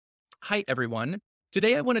Hi, everyone.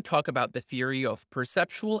 Today, I want to talk about the theory of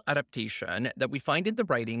perceptual adaptation that we find in the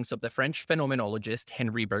writings of the French phenomenologist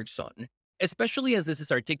Henri Bergson, especially as this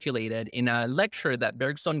is articulated in a lecture that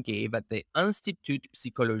Bergson gave at the Institut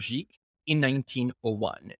Psychologique in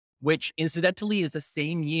 1901, which incidentally is the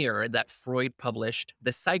same year that Freud published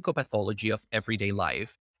The Psychopathology of Everyday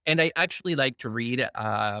Life. And I actually like to read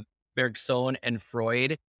Bergson and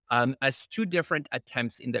Freud as two different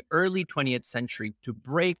attempts in the early 20th century to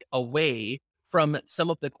break away from some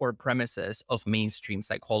of the core premises of mainstream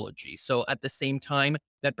psychology. So, at the same time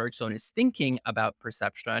that Bergson is thinking about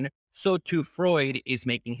perception, so too Freud is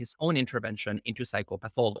making his own intervention into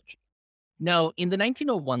psychopathology. Now, in the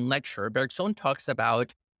 1901 lecture, Bergson talks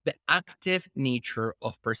about the active nature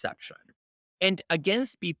of perception. And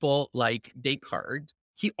against people like Descartes,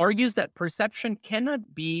 he argues that perception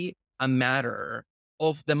cannot be a matter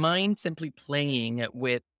of the mind simply playing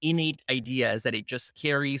with innate ideas that it just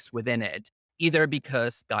carries within it, either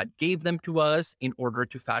because God gave them to us in order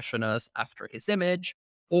to fashion us after his image,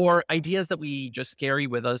 or ideas that we just carry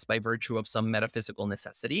with us by virtue of some metaphysical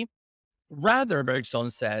necessity. Rather, Bergson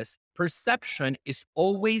says, perception is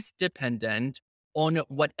always dependent on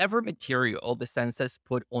whatever material the senses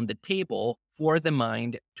put on the table for the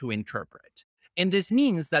mind to interpret. And this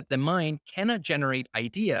means that the mind cannot generate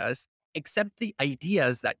ideas except the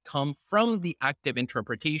ideas that come from the active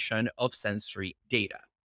interpretation of sensory data.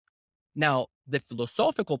 Now, the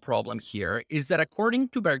philosophical problem here is that according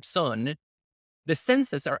to Bergson, the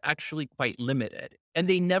senses are actually quite limited and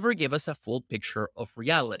they never give us a full picture of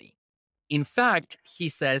reality. In fact, he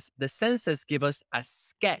says the senses give us a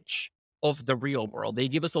sketch of the real world. They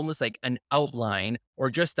give us almost like an outline or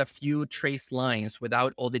just a few trace lines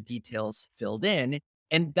without all the details filled in.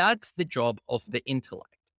 And that's the job of the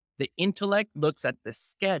intellect. The intellect looks at the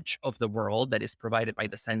sketch of the world that is provided by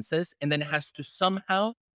the senses and then has to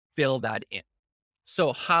somehow fill that in.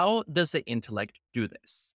 So, how does the intellect do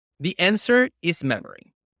this? The answer is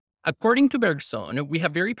memory. According to Bergson, we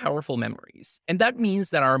have very powerful memories, and that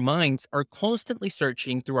means that our minds are constantly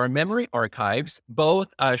searching through our memory archives,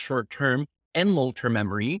 both short term and long term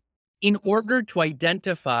memory, in order to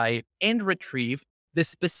identify and retrieve the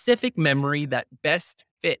specific memory that best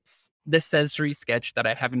fits the sensory sketch that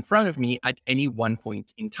I have in front of me at any one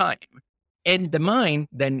point in time. And the mind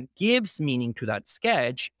then gives meaning to that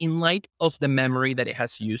sketch in light of the memory that it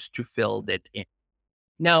has used to fill it in.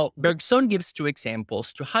 Now, Bergson gives two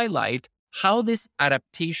examples to highlight how this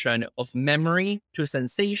adaptation of memory to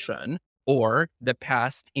sensation or the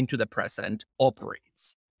past into the present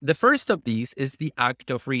operates. The first of these is the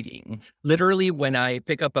act of reading. Literally, when I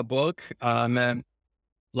pick up a book,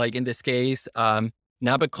 like in this case,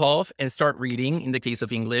 Nabokov, and start reading, in the case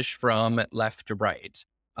of English, from left to right.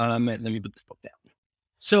 Let me put this book down.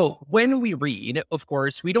 So when we read, of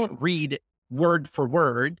course, we don't read word for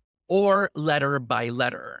word or letter by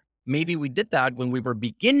letter. Maybe we did that when we were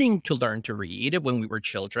beginning to learn to read when we were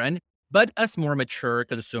children, but as more mature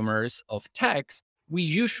consumers of text, we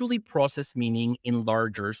usually process meaning in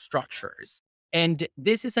larger structures. And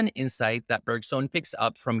this is an insight that Bergson picks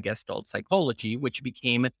up from Gestalt psychology, which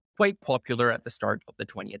became quite popular at the start of the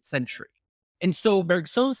 20th century. And so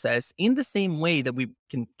Bergson says, in the same way that we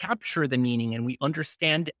can capture the meaning and we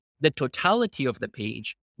understand the totality of the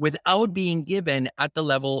page without being given at the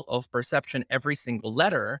level of perception every single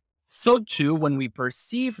letter, so too when we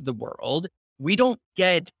perceive the world, we don't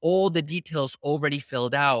get all the details already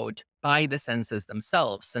filled out by the senses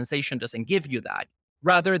themselves. Sensation doesn't give you that.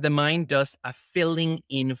 Rather, the mind does a filling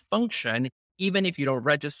in function, even if you don't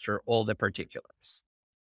register all the particulars.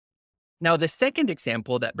 Now, the second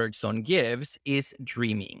example that Bergson gives is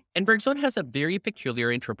dreaming. And Bergson has a very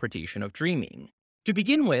peculiar interpretation of dreaming. To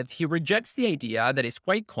begin with, he rejects the idea that is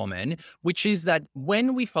quite common, which is that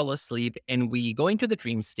when we fall asleep and we go into the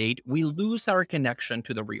dream state, we lose our connection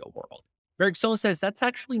to the real world. Bergson says that's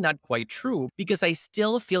actually not quite true because I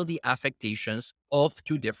still feel the affectations of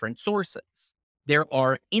two different sources. There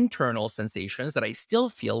are internal sensations that I still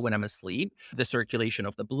feel when I'm asleep, the circulation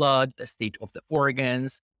of the blood, the state of the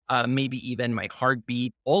organs, maybe even my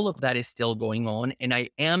heartbeat, all of that is still going on. And I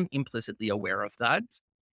am implicitly aware of that.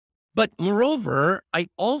 But moreover, I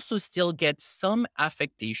also still get some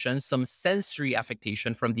affectation, some sensory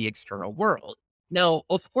affectation from the external world. Now,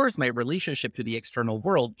 of course, my relationship to the external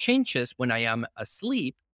world changes when I am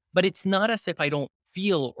asleep, but it's not as if I don't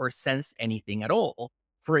feel or sense anything at all.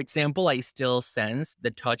 For example, I still sense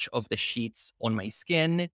the touch of the sheets on my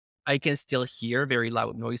skin. I can still hear very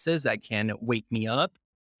loud noises that can wake me up.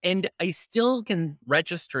 And I still can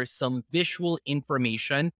register some visual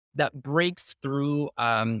information that breaks through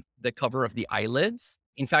the cover of the eyelids.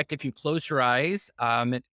 In fact, if you close your eyes,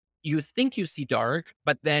 you think you see dark,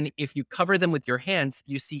 but then if you cover them with your hands,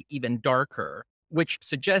 you see even darker, which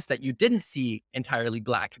suggests that you didn't see entirely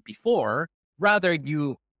black before. Rather,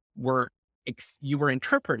 were you were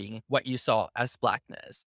interpreting what you saw as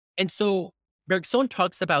blackness. And so Bergson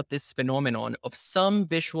talks about this phenomenon of some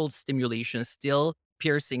visual stimulation still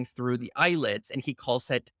piercing through the eyelids, and he calls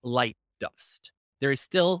it light dust. There is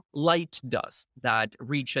still light dust that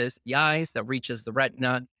reaches the eyes, that reaches the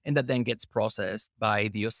retina, and that then gets processed by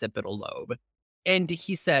the occipital lobe. And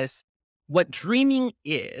he says, what dreaming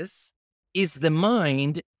is the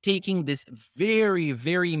mind taking this very,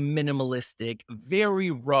 very minimalistic, very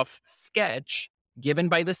rough sketch given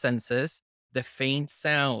by the senses, the faint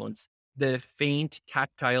sounds, the faint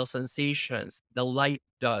tactile sensations, the light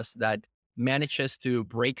dust that manages to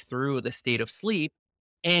break through the state of sleep,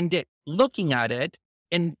 and looking at it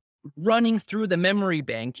and running through the memory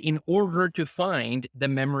bank in order to find the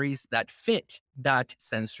memories that fit that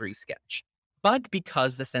sensory sketch. But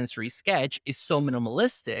because the sensory sketch is so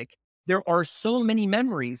minimalistic, there are so many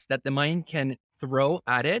memories that the mind can throw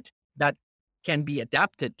at it that can be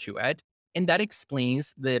adapted to it. And that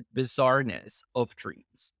explains the bizarreness of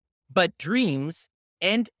dreams. But dreams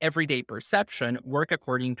and everyday perception work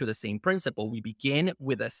according to the same principle. We begin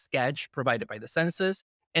with a sketch provided by the senses,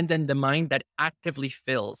 and then the mind that actively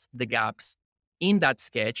fills the gaps in that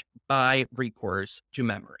sketch by recourse to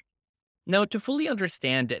memory. Now, to fully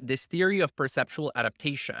understand this theory of perceptual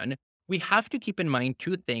adaptation, we have to keep in mind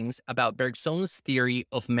two things about Bergson's theory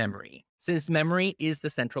of memory, since memory is the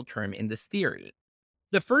central term in this theory.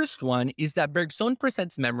 The first one is that Bergson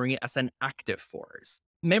presents memory as an active force.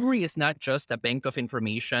 Memory is not just a bank of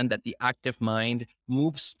information that the active mind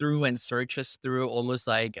moves through and searches through, almost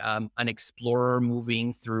like an explorer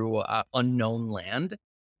moving through unknown land.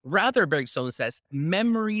 Rather, Bergson says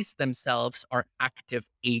memories themselves are active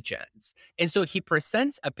agents. And so he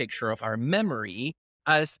presents a picture of our memory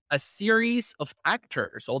as a series of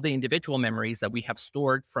actors, all the individual memories that we have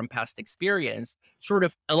stored from past experience, sort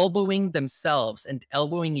of elbowing themselves and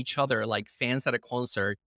elbowing each other like fans at a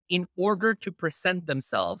concert in order to present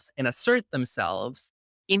themselves and assert themselves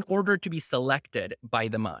in order to be selected by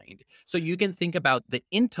the mind. So you can think about the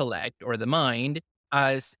intellect or the mind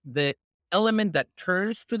as the element that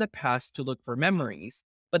turns to the past to look for memories.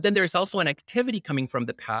 But then there's also an activity coming from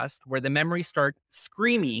the past where the memories start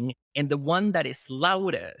screaming, and the one that is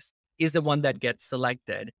loudest is the one that gets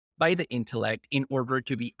selected by the intellect in order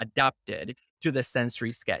to be adapted to the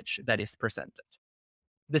sensory sketch that is presented.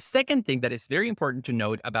 The second thing that is very important to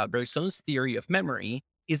note about Bergson's theory of memory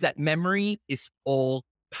is that memory is all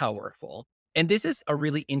powerful. And this is a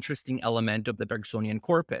really interesting element of the Bergsonian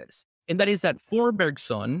corpus. And that is that for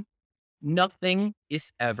Bergson, nothing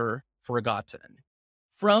is ever forgotten.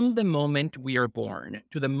 From the moment we are born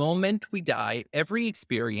to the moment we die, every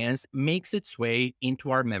experience makes its way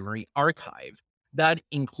into our memory archive. That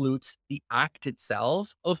includes the act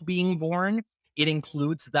itself of being born. It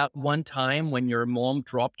includes that one time when your mom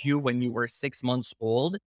dropped you when you were 6 months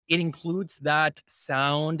old. It includes that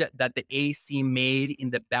sound that the AC made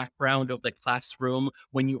in the background of the classroom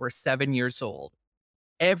when you were 7 years old.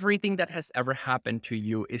 Everything that has ever happened to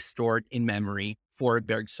you is stored in memory for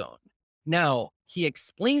Bergson. Now, he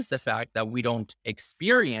explains the fact that we don't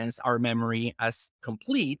experience our memory as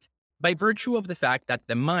complete by virtue of the fact that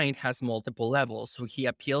the mind has multiple levels. So he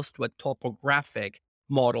appeals to a topographic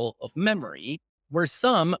model of memory where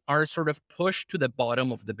some are sort of pushed to the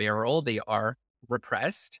bottom of the barrel, they are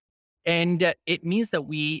repressed. And it means that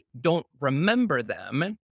we don't remember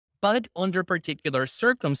them, but under particular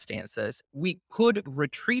circumstances, we could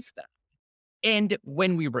retrieve them. And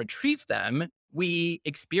when we retrieve them, we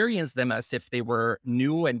experience them as if they were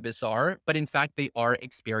new and bizarre, but in fact, they are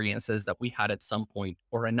experiences that we had at some point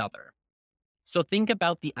or another. So think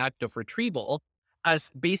about the act of retrieval as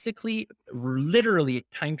basically literally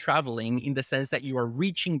time traveling in the sense that you are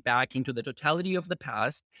reaching back into the totality of the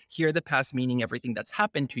past, here the past meaning everything that's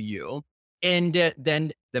happened to you, and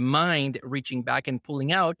then the mind reaching back and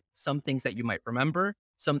pulling out some things that you might remember,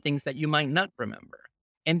 some things that you might not remember.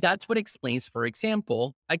 And that's what explains, for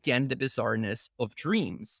example, again, the bizarreness of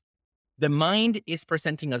dreams. The mind is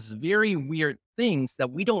presenting us very weird things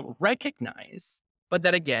that we don't recognize, but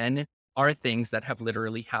that again are things that have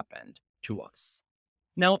literally happened to us.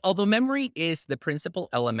 Now, although memory is the principal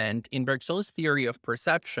element in Bergson's theory of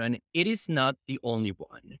perception, it is not the only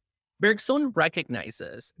one. Bergson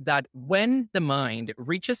recognizes that when the mind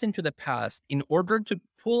reaches into the past in order to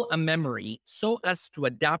pull a memory so as to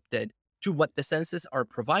adapt it to what the senses are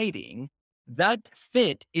providing, that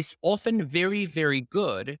fit is often very, very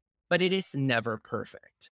good, but it is never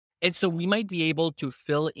perfect. And so we might be able to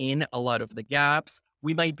fill in a lot of the gaps.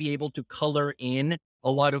 We might be able to color in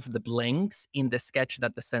a lot of the blanks in the sketch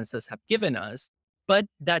that the senses have given us, but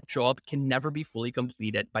that job can never be fully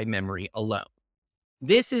completed by memory alone.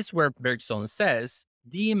 This is where Bergson says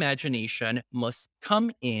the imagination must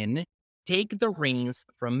come in, take the reins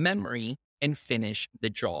from memory, and finish the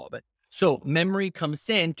job. So memory comes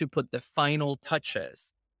in to put the final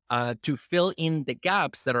touches, to fill in the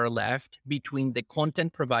gaps that are left between the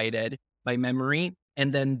content provided by memory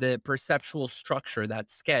and then the perceptual structure, that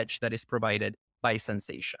sketch that is provided by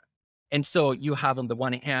sensation. And so you have on the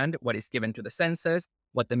one hand what is given to the senses,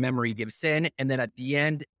 what the memory gives in, and then at the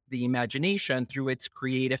end, the imagination through its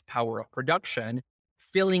creative power of production,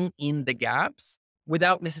 filling in the gaps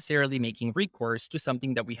without necessarily making recourse to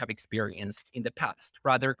something that we have experienced in the past,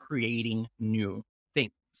 rather creating new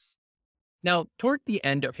things. Now, toward the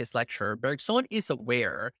end of his lecture, Bergson is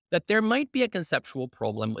aware that there might be a conceptual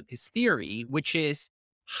problem with his theory, which is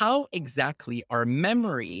how exactly are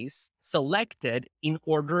memories selected in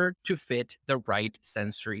order to fit the right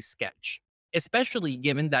sensory sketch? Especially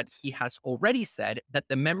given that he has already said that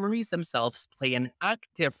the memories themselves play an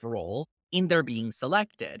active role in their being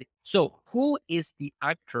selected. So, who is the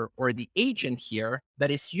actor or the agent here that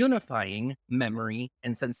is unifying memory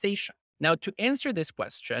and sensation? Now, to answer this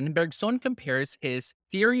question, Bergson compares his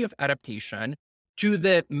theory of adaptation to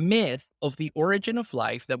the myth of the origin of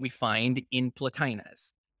life that we find in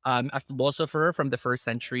Plotinus, a philosopher from the first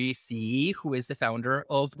century CE who is the founder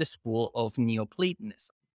of the school of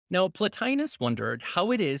Neoplatonism. Now, Plotinus wondered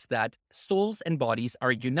how it is that souls and bodies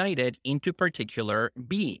are united into particular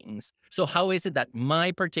beings. So, how is it that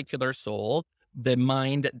my particular soul, the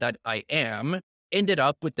mind that I am, ended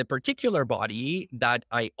up with the particular body that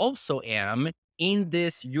I also am in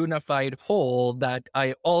this unified whole that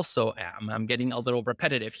I also am? I'm getting a little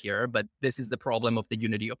repetitive here, but this is the problem of the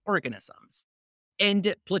unity of organisms.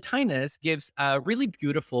 And Plotinus gives a really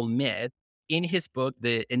beautiful myth in his book,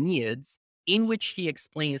 The Aeneids, in which he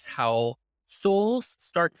explains how souls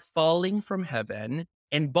start falling from heaven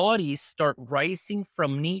and bodies start rising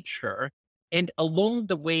from nature. And along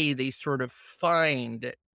the way, they sort of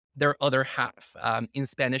find their other half. In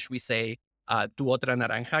Spanish, we say, tu otra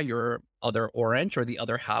naranja, your other orange, or the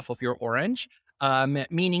other half of your orange,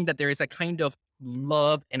 meaning that there is a kind of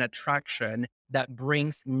love and attraction that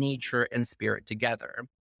brings nature and spirit together.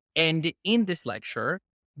 And in this lecture,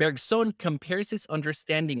 Bergson compares his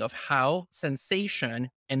understanding of how sensation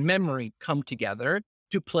and memory come together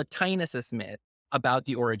to Plotinus's myth about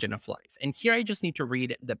the origin of life. And here I just need to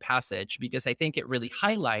read the passage because I think it really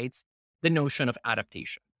highlights the notion of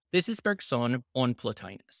adaptation. This is Bergson on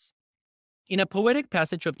Plotinus. In a poetic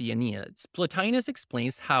passage of the Aeneids, Plotinus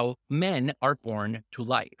explains how men are born to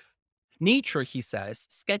life. Nature, he says,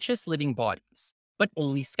 sketches living bodies, but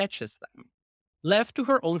only sketches them. Left to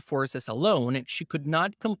her own forces alone, she could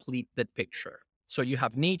not complete that picture. So you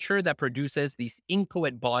have nature that produces these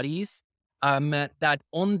inchoate bodies that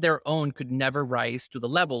on their own could never rise to the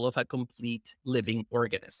level of a complete living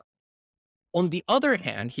organism. On the other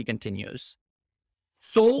hand, he continues,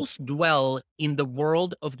 souls dwell in the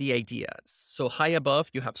world of the ideas. So high above,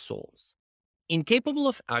 you have souls. Incapable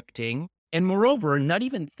of acting, and moreover, not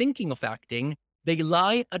even thinking of acting, they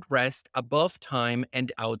lie at rest above time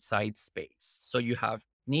and outside space. So you have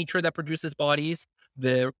nature that produces bodies,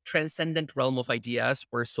 the transcendent realm of ideas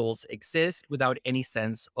where souls exist without any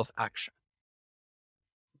sense of action.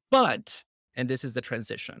 But, and this is the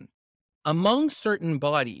transition, among certain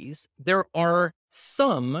bodies, there are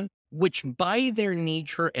some which, by their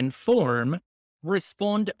nature and form,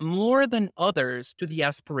 respond more than others to the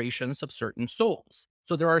aspirations of certain souls.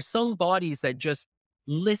 So there are some bodies that just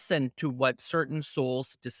listen to what certain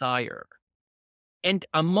souls desire. And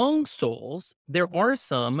among souls, there are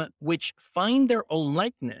some which find their own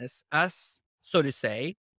likeness, as so to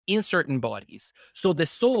say, in certain bodies. So the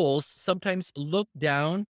souls sometimes look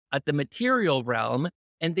down at the material realm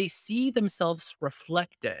and they see themselves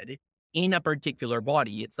reflected in a particular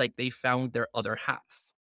body. It's like they found their other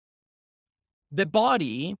half. The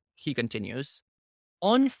body, he continues,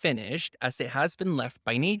 unfinished as it has been left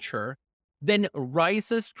by nature, then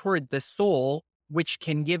rises toward the soul, which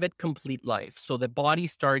can give it complete life. So the body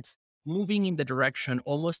starts moving in the direction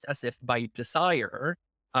almost as if by desire,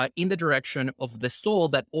 in the direction of the soul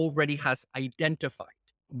that already has identified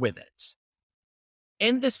with it.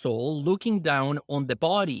 And the soul, looking down on the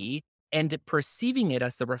body and perceiving it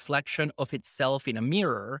as the reflection of itself in a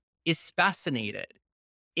mirror, is fascinated.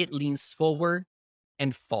 It leans forward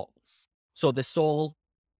and falls. So the soul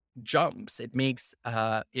jumps. It makes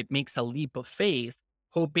a leap of faith,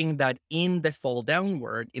 hoping that in the fall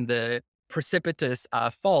downward, in the precipitous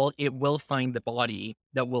fall, it will find the body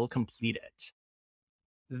that will complete it.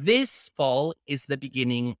 This fall is the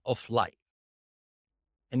beginning of life.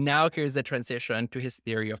 And now here's the transition to his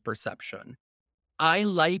theory of perception. I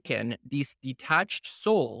liken these detached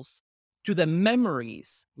souls to the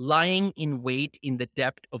memories lying in wait in the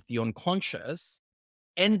depth of the unconscious,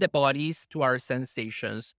 and the bodies to our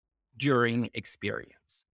sensations during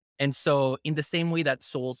experience. And so, in the same way that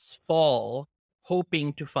souls fall,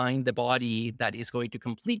 hoping to find the body that is going to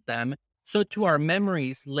complete them, so too our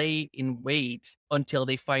memories lay in wait until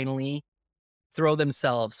they finally throw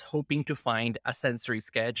themselves, hoping to find a sensory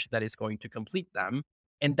sketch that is going to complete them.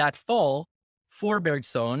 And that fall, for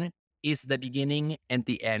Bergson, is the beginning and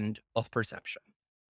the end of perception.